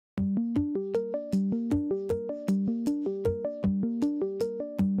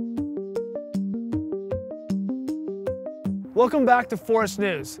Welcome back to Forest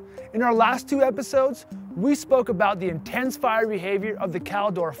News. In our last two episodes, we spoke about the intense fire behavior of the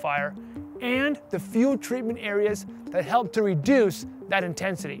Caldor fire and the fuel treatment areas that help to reduce that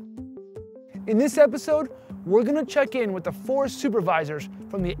intensity. In this episode, we're going to check in with the forest supervisors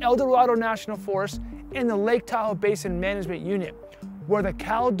from the El Dorado National Forest and the Lake Tahoe Basin Management Unit, where the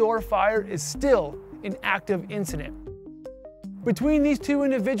Caldor fire is still an active incident. Between these two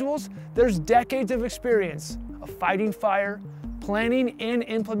individuals, there's decades of experience of fighting fire, planning and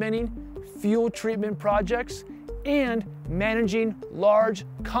implementing fuel treatment projects, and managing large,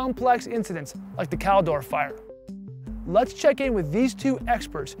 complex incidents like the Caldor fire. Let's check in with these two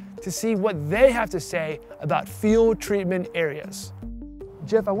experts to see what they have to say about fuel treatment areas.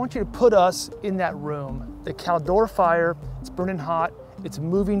 Jeff, I want you to put us in that room. The Caldor fire, it's burning hot, it's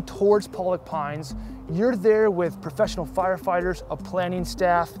moving towards Pollock Pines. You're there with professional firefighters, a planning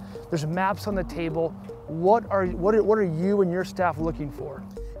staff, there's maps on the table. What are you and your staff looking for?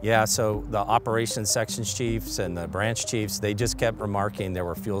 Yeah, so the operations section chiefs and the branch chiefs, they just kept remarking there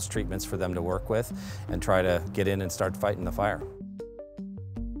were fuels treatments for them to work with and try to get in and start fighting the fire.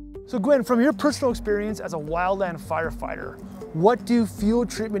 So Gwen, from your personal experience as a wildland firefighter, what do fuel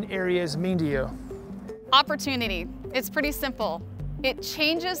treatment areas mean to you? Opportunity. It's pretty simple. It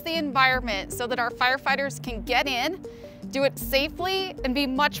changes the environment so that our firefighters can get in, do it safely, and be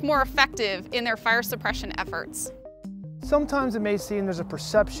much more effective in their fire suppression efforts. Sometimes it may seem there's a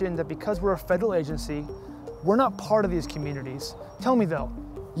perception that because we're a federal agency, we're not part of these communities. Tell me though,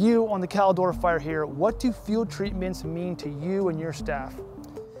 you on the Caldor fire here, what do fuel treatments mean to you and your staff?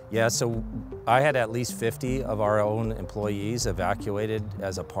 Yeah, so I had at least 50 of our own employees evacuated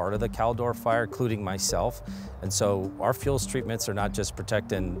as a part of the Caldor fire, including myself. And so our fuels treatments are not just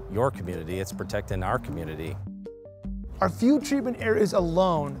protecting your community, it's protecting our community. Are fuel treatment areas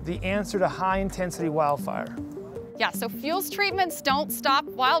alone the answer to high intensity wildfire? Yeah, so fuels treatments don't stop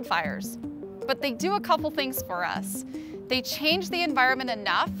wildfires, but they do a couple things for us. They change the environment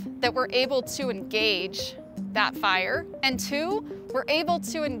enough that we're able to engage that fire, and two, we're able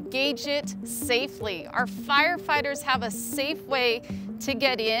to engage it safely. Our firefighters have a safe way to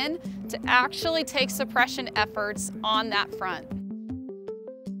get in to actually take suppression efforts on that front.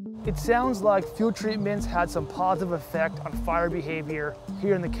 It sounds like fuel treatments had some positive effect on fire behavior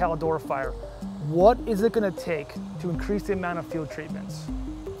here in the Caldor fire. What is it going to take to increase the amount of fuel treatments?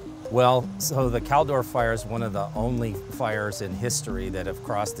 Well, so the Caldor fire is one of the only fires in history that have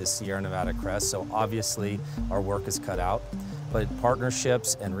crossed this Sierra Nevada crest, so obviously our work is cut out. But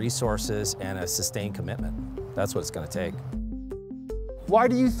partnerships and resources and a sustained commitment, that's what it's going to take. Why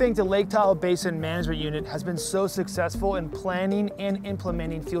do you think the Lake Tahoe Basin Management Unit has been so successful in planning and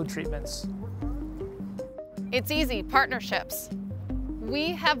implementing fuel treatments? It's easy, partnerships.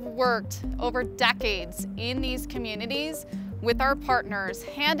 We have worked over decades in these communities with our partners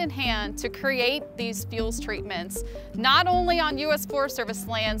hand in hand to create these fuels treatments, not only on U.S. Forest Service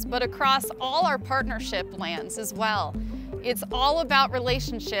lands, but across all our partnership lands as well. It's all about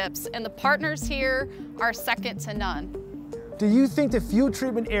relationships, and the partners here are second to none. Do you think the fuel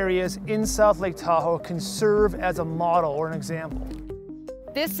treatment areas in South Lake Tahoe can serve as a model or an example?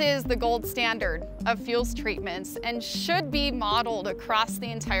 This is the gold standard of fuels treatments and should be modeled across the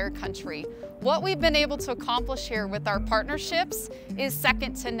entire country. What we've been able to accomplish here with our partnerships is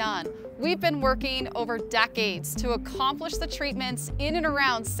second to none. We've been working over decades to accomplish the treatments in and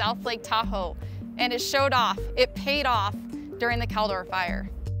around South Lake Tahoe, and it showed off, it paid off during the Caldor fire.